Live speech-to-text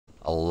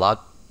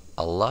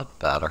a lot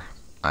better,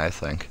 I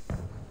think,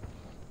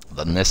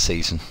 than this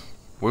season.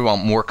 We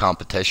want more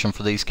competition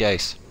for these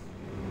guys.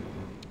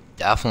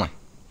 Definitely.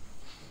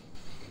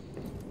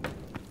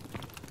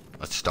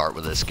 Let's start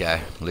with this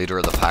guy, leader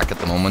of the pack at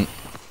the moment.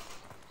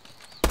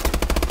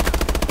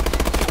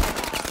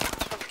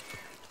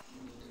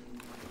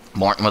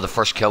 Martin with the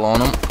first kill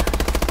on him.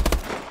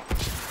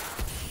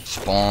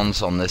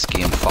 Spawns on this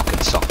game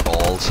fucking suck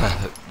balls.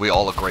 We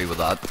all agree with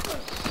that.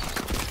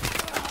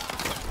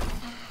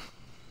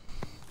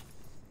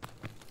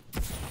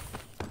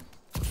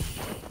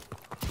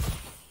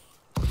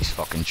 He's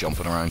fucking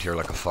jumping around here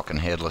like a fucking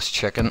headless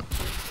chicken.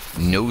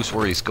 He knows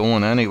where he's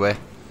going anyway.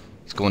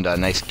 He's going to a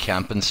nice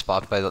camping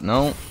spot by that.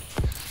 No.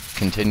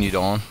 Continued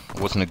on.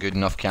 Wasn't a good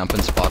enough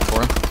camping spot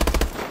for him.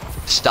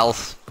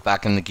 Stealth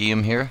back in the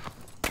game here.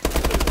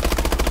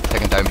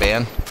 Taking down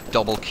Ben.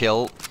 Double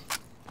kill.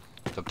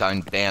 Took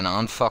down Ben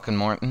and fucking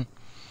Martin.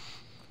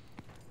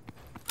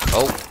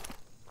 Oh.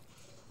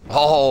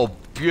 Oh,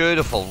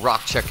 beautiful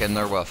rock chick in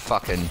there with a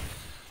fucking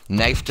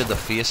knife to the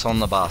face on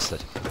the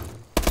bastard.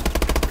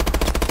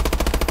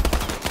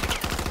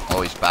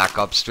 Oh, he's back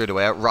up straight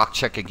away. Rock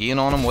chick again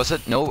on him, was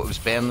it? No, it was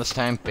Ben this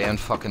time. Ben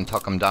fucking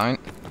took him down.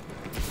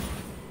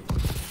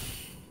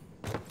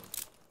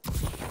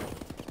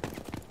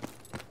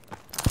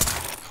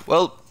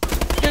 Well,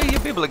 yeah,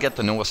 you'll be able to get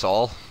to know us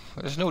all.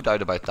 There's no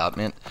doubt about that,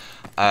 mate.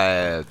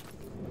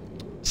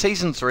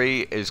 Season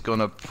 3 is going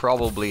to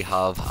probably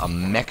have a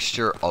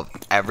mixture of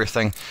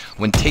everything.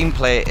 When team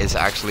play is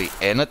actually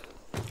in it,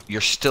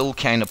 you're still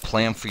kind of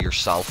playing for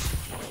yourself.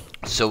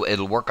 So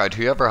it'll work out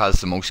whoever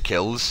has the most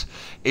kills,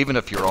 even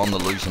if you're on the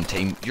losing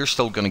team, you're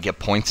still going to get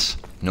points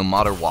no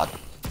matter what.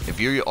 If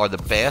you are the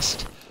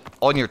best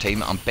on your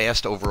team and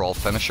best overall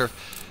finisher,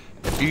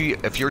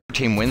 if your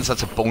team wins,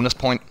 that's a bonus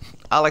point.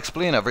 I'll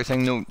explain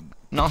everything. No,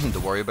 nothing to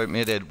worry about,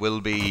 mate. It will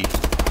be.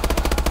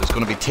 There's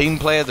going to be team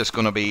play. There's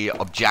going to be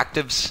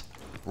objectives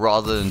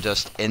rather than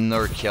just in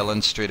there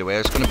killing straight away.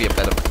 There's going to be a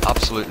bit of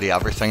absolutely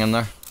everything in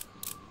there.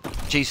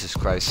 Jesus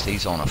Christ,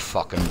 he's on a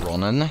fucking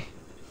run, isn't he?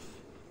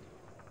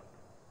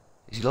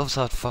 He loves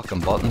that fucking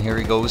button. Here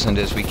he goes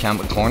into his wee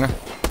camping corner.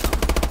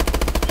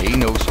 He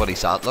knows what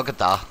he's at. Look at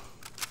that.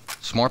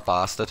 Smart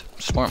bastard.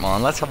 Smart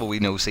man. Let's have a wee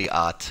nosy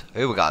at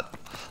who we got.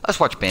 Let's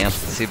watch Ben.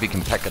 See if he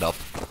can pick it up.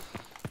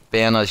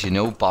 Ben, as you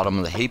know, bottom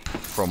of the heap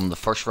from the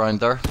first round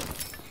there.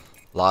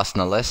 Last in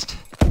the list.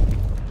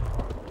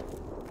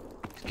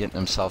 He's getting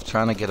himself,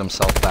 trying to get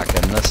himself back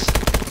in this.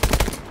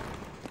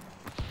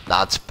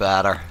 That's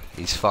better.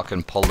 He's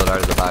fucking pulled it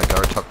out of the bag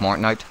there. Took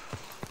Martin out.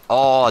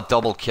 Oh, a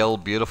double kill.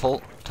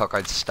 Beautiful. Took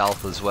out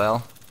stealth as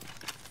well.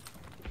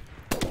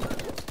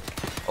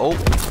 Oh.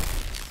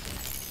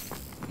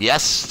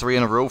 Yes, 3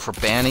 in a row for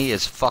Benny.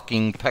 Is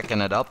fucking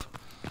picking it up.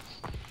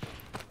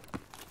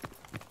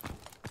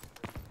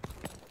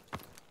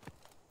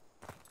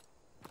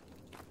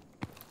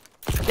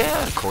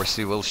 Yeah, of course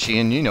he will,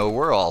 Shane. You know,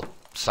 we're all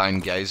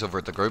sound guys over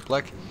at the group,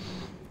 like.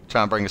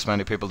 Try and bring as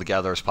many people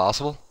together as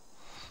possible.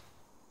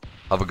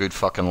 Have a good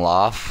fucking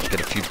laugh. Get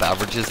a few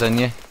beverages in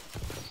you.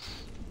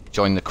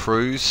 Join the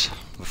cruise.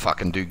 We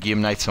fucking do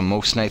game nights on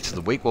most nights of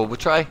the week. Well, we'll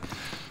try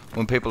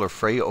when people are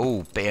free.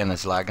 Oh, Ben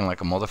is lagging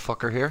like a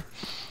motherfucker here.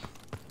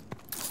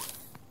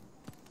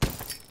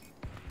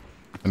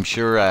 I'm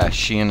sure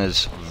Shane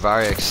is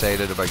very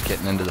excited about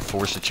getting into the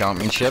Forza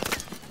Championship.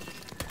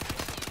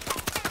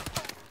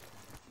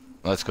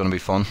 That's going to be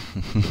fun.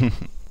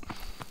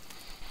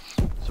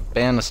 So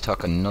Ben has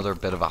took another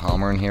bit of a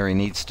hammer in here. He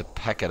needs to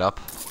pick it up.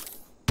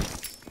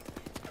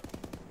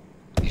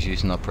 He's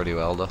using that pretty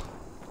well though.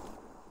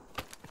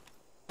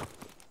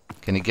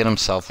 Can he get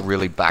himself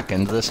really back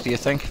into this, do you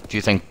think? Do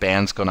you think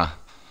Ben's going to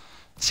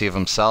save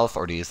himself,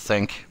 or do you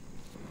think...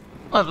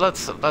 Well,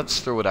 let's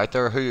throw it out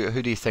there.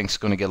 Who do you think's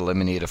going to get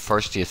eliminated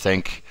first? Do you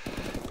think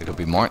it could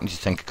be Martin? Do you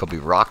think it could be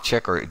Rock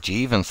Chick? Or do you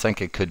even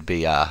think it could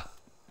be the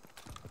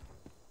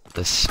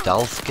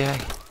stealth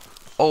guy?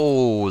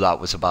 Oh, that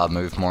was a bad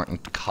move. Martin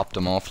copped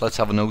him off. Let's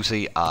have a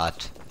nosy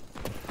at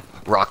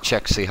Rock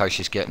Chick, see how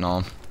she's getting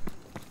on.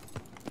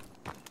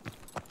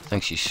 I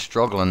think she's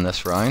struggling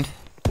this round.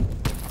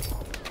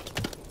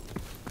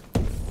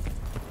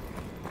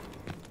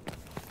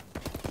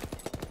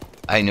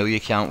 I know you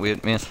can't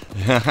wait, mate.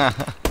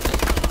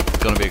 It's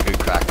gonna be a good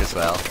crack as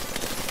well.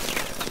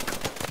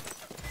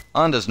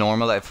 And as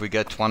normal, if we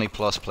get 20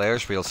 plus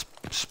players, we'll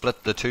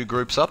split the 2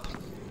 groups up.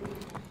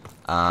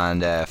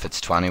 And if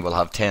it's 20, we'll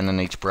have 10 in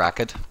each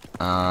bracket.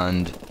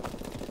 And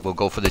we'll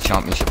go for the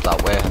championship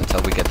that way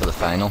until we get to the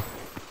final.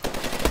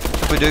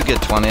 If we do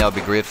get 20, that'll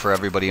be great for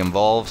everybody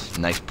involved.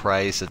 Nice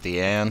prize at the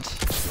end.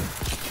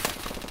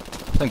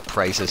 I think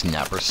prizes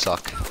never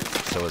suck,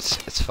 so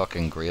it's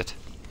fucking great.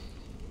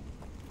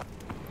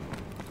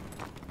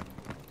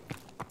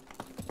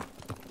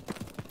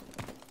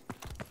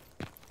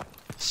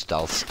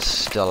 Stealth,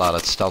 still at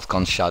it. Stealth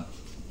gunshot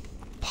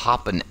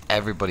popping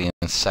everybody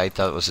in sight.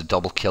 That was a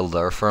double kill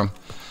there for him.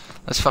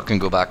 Let's fucking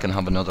go back and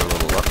have another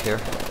little look here.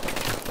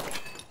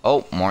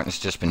 Oh, Martin's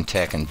just been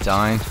taken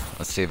down.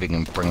 Let's see if he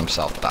can bring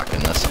himself back in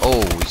this.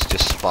 Oh, he's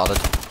just spotted.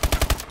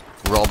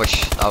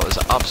 rubbish. That was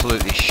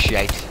absolutely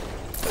shite.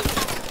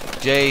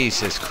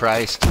 Jesus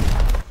Christ.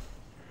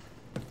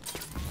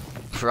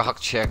 Rock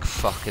Chick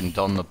fucking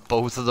done the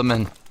both of them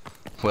in.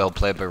 Well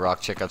played by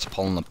Rock Chick. That's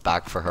pulling it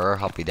back for her.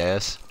 Happy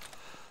days.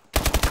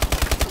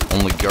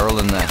 Only girl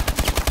in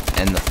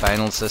the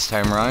finals this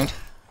time around.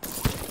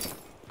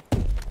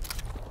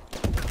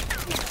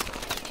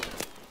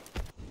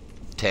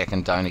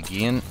 Taken down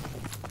again.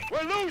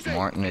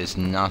 Martin is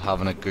not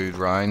having a good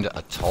round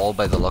at all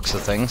by the looks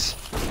of things.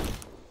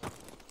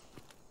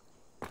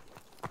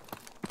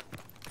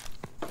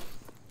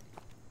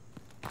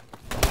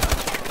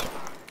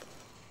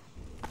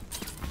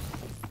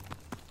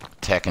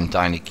 Taken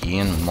down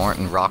again.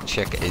 Martin Rock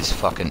Chick is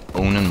fucking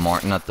owning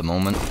Martin at the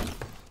moment.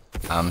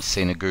 I haven't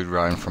seen a good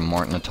round from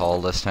Martin at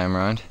all this time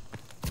around.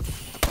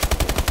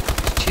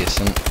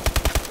 Chasing.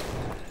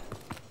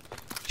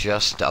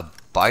 Just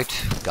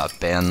about got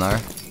Ben there.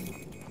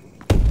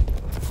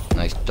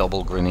 Nice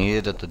double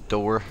grenade at the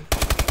door.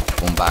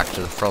 Going back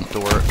to the front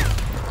door.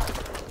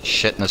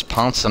 Shitting his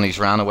pants and he's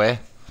ran away.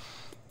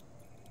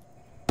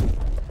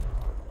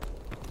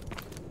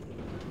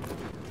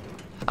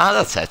 Ah,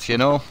 that's it, you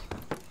know.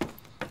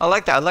 I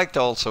like that. I like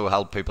to also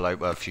help people out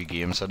with a few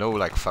games. I know,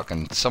 like,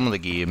 fucking some of the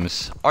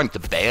games aren't the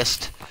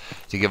best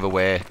to give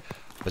away,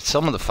 but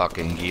some of the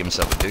fucking games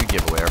that we do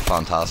give away are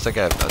fantastic.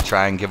 I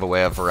try and give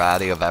away a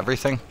variety of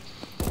everything.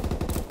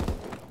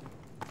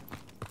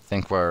 I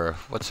think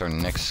what's our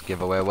next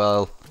giveaway?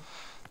 Well,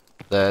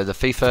 the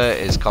FIFA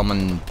is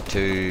coming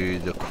to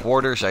the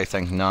quarters, I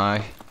think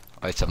now.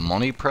 It's a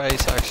money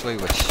prize actually,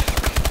 which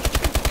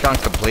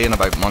can't complain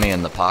about money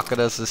in the pocket,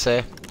 as they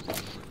say.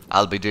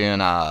 I'll be doing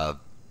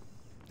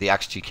the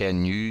XGK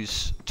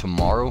news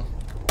tomorrow.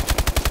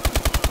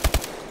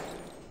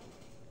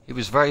 He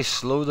was very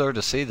slow there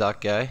to see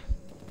that guy.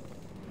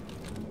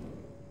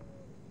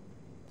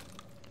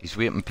 He's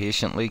waiting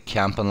patiently,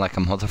 camping like a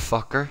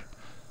motherfucker.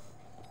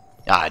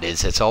 Ah, it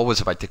is. It's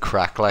always about the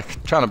crack,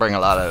 like trying to bring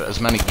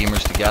as many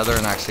gamers together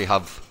and actually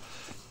have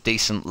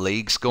decent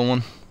leagues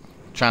going.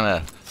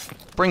 Trying to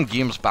bring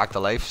games back to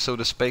life, so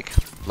to speak.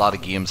 A lot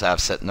of games I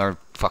have sitting there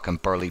fucking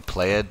barely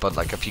played, but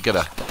like if you get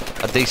a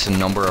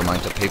decent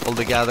amount of people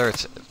together,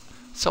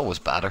 it's always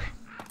better.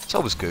 It's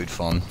always good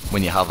fun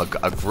when you have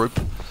a group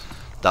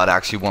that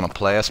actually want to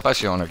play,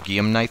 especially on our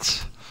game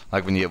nights.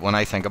 Like when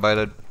I think about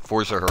it,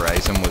 Forza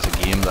Horizon was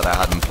a game that I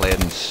hadn't played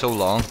in so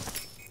long,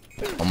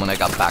 and when I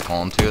got back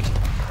onto it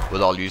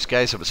with all you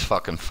guys, it was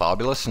fucking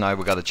fabulous. Now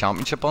we got a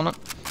championship on it.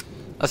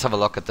 Let's have a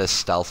look at this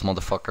stealth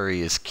motherfucker.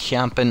 He is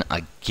camping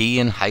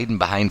again, hiding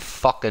behind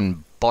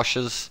fucking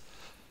bushes.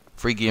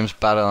 Free game's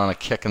better than a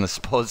kick in the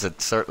spuds.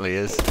 It certainly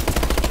is.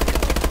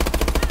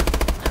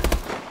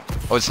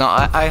 Oh, it's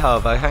not. I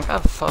think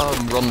I've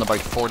run about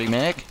 40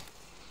 meg.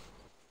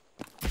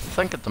 I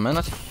think at the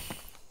minute.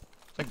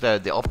 I think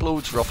the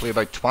upload's roughly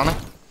about 20.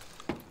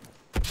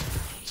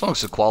 As long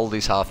as the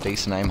quality's half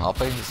decent, I'm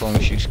happy. As long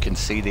as you can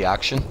see the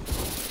action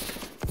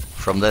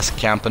from this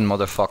camping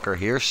motherfucker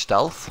here,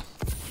 stealth.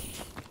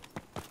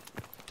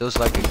 Does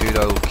like a good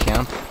old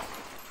camp.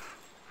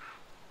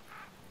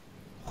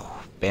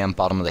 Bam,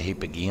 bottom of the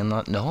heap again.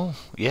 That no,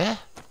 yeah.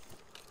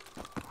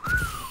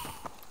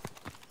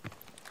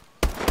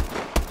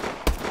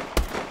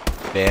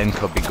 Ben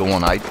could be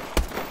going out.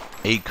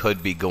 He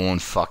could be going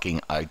fucking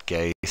out,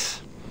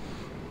 guys.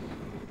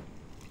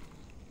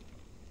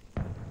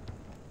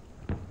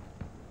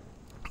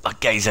 That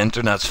guy's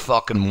internet's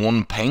fucking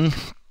one ping.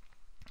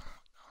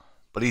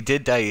 But he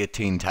did die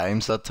 18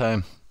 times that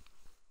time.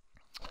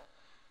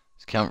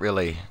 Can't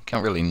really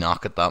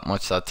knock it that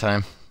much that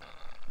time.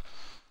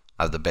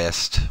 I have the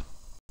best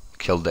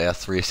kill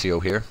death ratio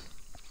here.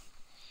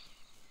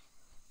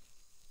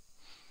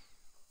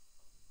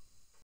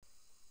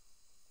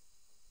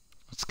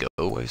 Let's go.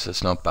 Why is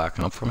this not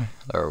backing up for me?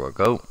 There we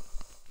go.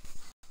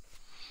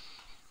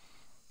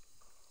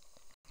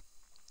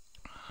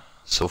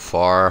 So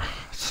far,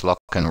 it's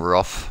looking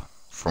rough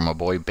for my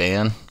boy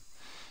Ben.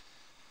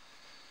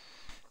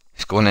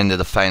 He's going into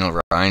the final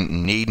round,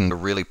 needing to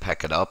really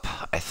pick it up.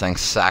 I think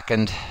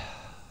second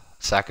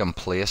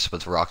place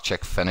with Rock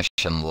Chick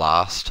finishing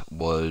last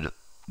would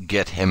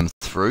get him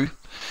through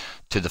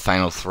to the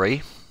final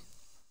three.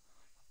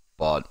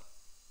 But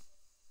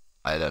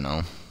I don't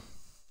know.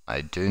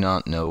 I do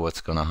not know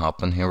what's going to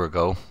happen. Here we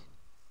go.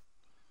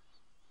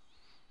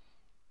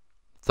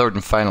 Third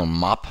and final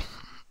map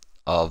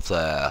of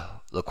the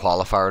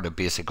qualifier to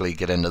basically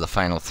get into the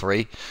final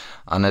three,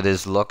 and it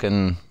is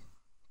looking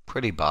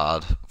pretty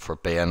bad for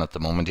Ben at the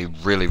moment. He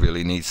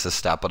really needs to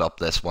step it up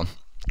this one.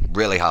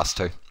 Really has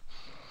to.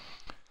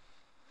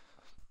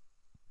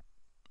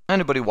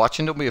 Anybody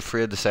watching, don't be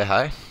afraid to say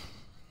hi.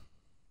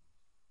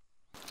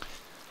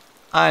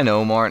 I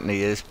know Martin,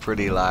 he is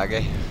pretty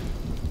laggy,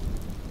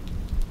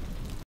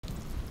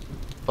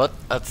 but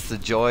that's the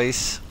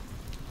joys.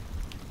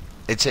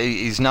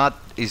 He's not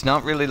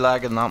really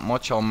lagging that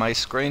much on my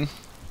screen,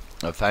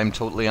 if I'm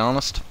totally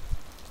honest.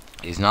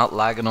 He's not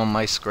lagging on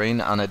my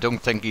screen, and I don't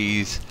think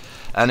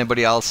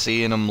anybody else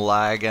seeing him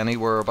lag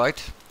anywhere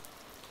about.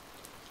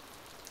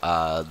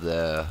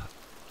 The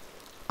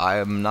I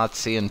am not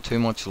seeing too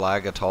much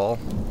lag at all.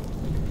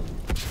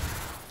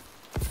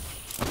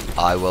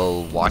 I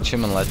will watch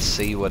him and let's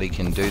see what he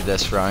can do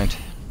this round.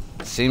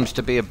 Seems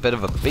to be a bit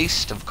of a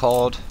beast of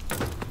COD.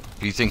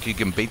 Do you think you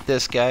can beat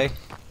this guy?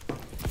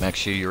 Make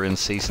sure you're in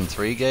Season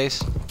 3, guys.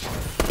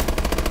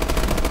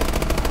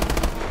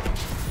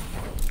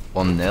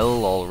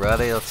 1-0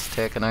 already, that's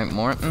taken out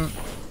Morton.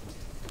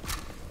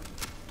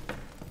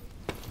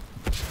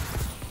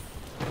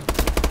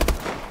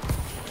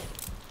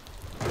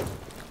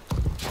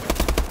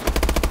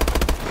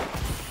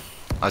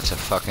 That's a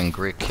fucking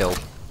great kill.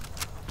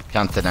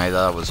 Can't deny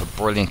that, it was a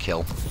brilliant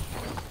kill.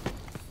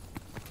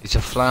 He's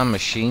a flying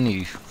machine,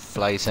 he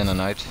flies in and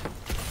out,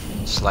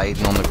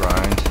 sliding on the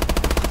ground.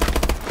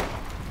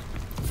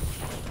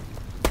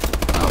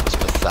 That was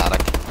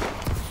pathetic.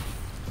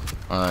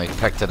 He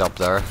picked it up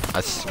there.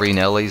 That's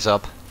 3-0 he's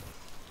up.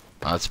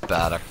 That's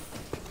better.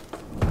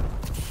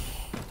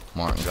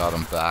 Martin got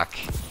him back.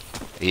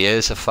 He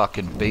is a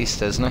fucking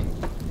beast, isn't he?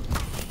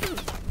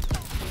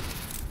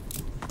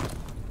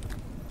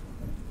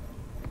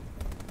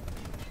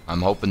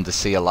 I'm hoping to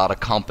see a lot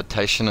of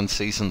competition in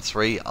Season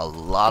 3. A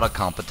lot of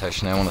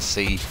competition. I want to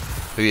see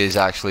who is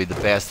actually the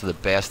best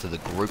of the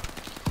group.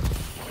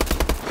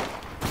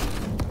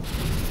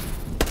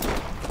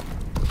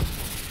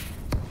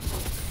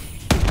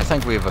 I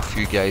think we have a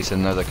few guys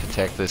in there that could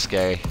take this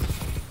guy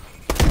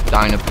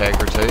down a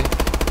peg or two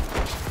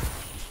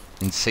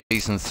in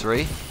Season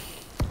 3.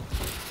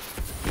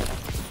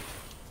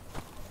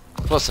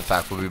 Plus the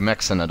fact we'll be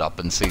mixing it up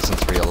in Season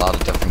 3, a lot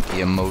of different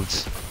game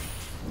modes.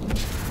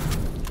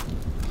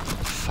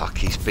 Fuck,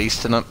 he's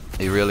beasting it.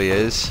 He really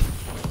is.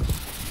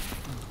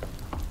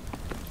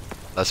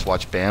 Let's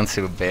watch Ben,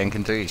 see what Ben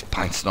can do. He's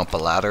bouncing up a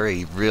ladder.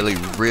 He really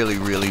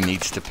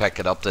needs to pick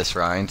it up this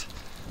round.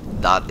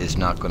 That is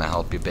not going to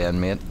help you,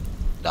 Ben, mate.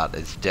 That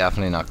is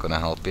definitely not going to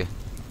help you.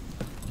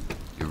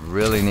 You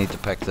really need to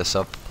pick this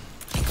up.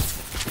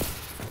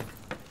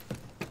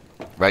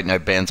 Right now,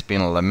 Ben's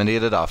being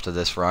eliminated after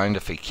this round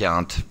if he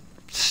can't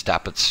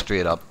step it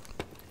straight up.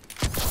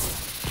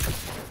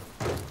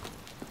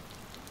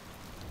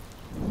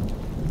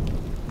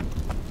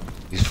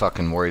 He's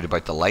fucking worried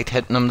about the light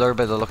hitting him there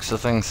by the looks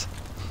of things.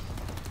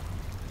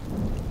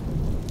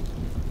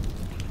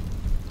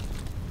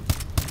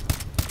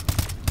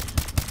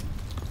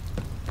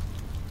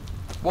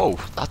 Whoa,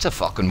 that's a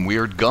fucking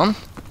weird gun.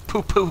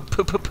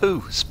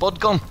 Poo. Spud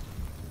gun.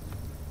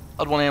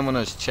 Had one of them when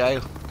I was a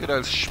child. Good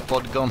old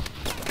spud gun.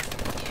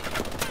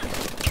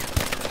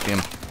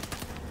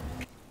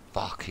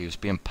 Fuck, he was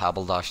being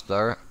pebble dashed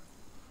there.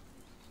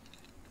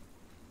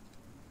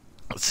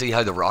 Let's see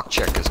how the rock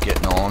chick is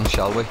getting on,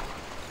 shall we?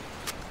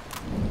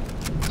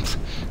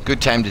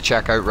 Good time to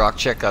check out rock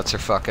chick. That's her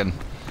fucking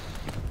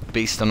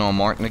beasting on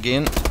Martin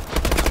again.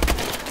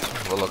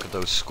 We'll look at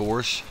those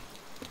scores.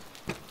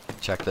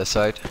 Check this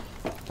out.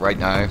 Right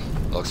now,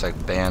 looks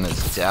like Ben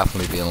is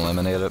definitely being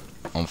eliminated,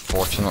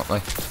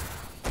 unfortunately.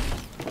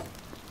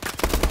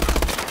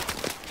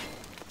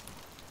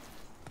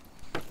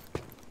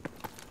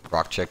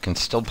 Rock chick can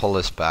still pull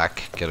this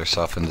back, get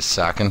herself into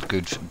second.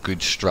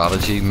 Good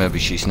strategy. Maybe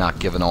she's not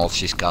giving all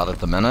she's got at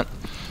the minute.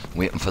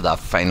 Waiting for that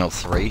final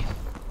 3.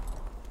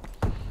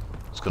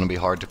 It's going to be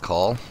hard to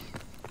call.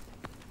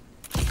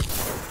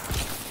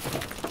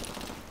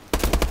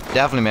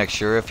 Definitely make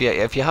sure if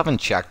you haven't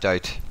checked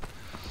out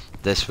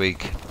this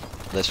week's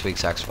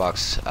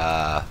Xbox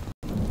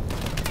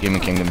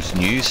Gaming Kingdoms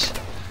news,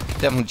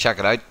 definitely check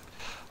it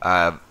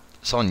out.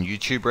 It's on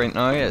YouTube right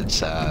now.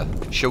 It's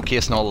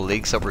showcasing all the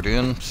leagues that we're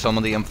doing. Some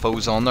of the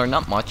info's on there,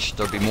 not much.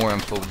 There'll be more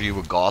info view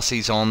with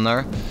Gossie's on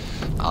there,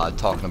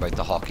 talking about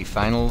the hockey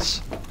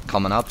finals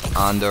coming up,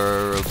 and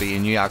there will be a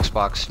new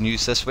Xbox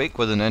news this week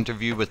with an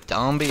interview with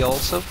Danby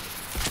also.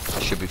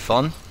 That should be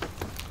fun.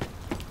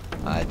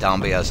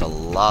 Danby has a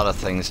lot of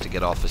things to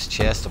get off his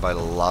chest about a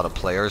lot of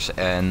players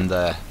in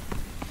the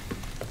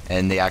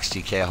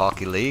XGK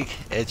Hockey League.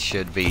 It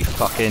should be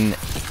fucking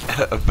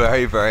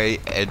very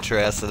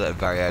interesting and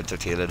very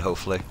entertaining,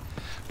 hopefully.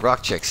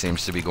 Rock chick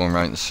seems to be going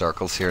round in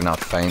circles here, not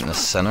finding a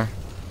center.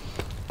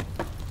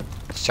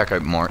 Let's check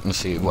out Martin,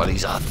 see what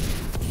he's at.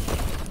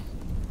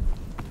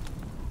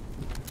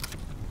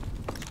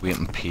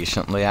 Waiting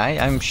patiently.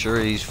 I'm sure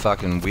he's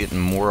fucking waiting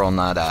more on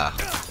that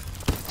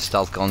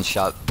stealth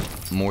gunshot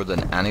more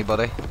than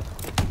anybody.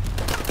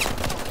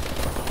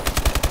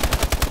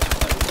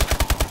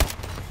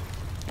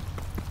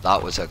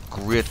 That was a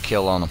great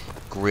kill on him.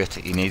 Great.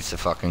 He needs to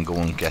fucking go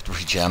and get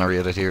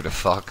regenerated here to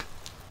fuck.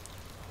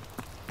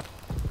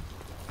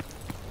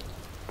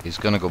 He's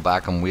gonna go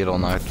back and wait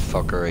on that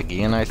fucker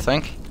again, I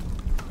think.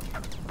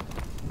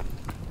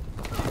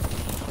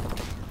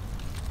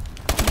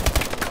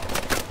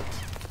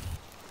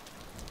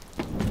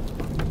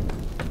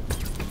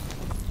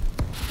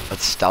 That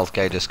stealth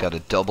guy just got a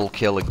double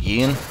kill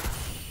again.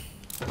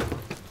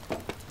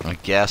 I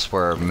guess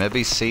we're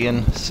maybe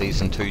seeing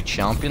Season 2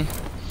 champion.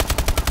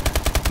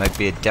 Might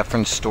be a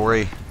different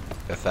story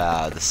if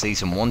the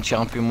Season 1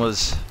 champion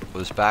was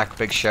back.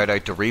 Big shout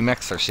out to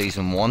Remix, our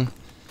Season 1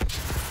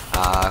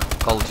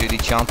 Call of Duty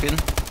champion.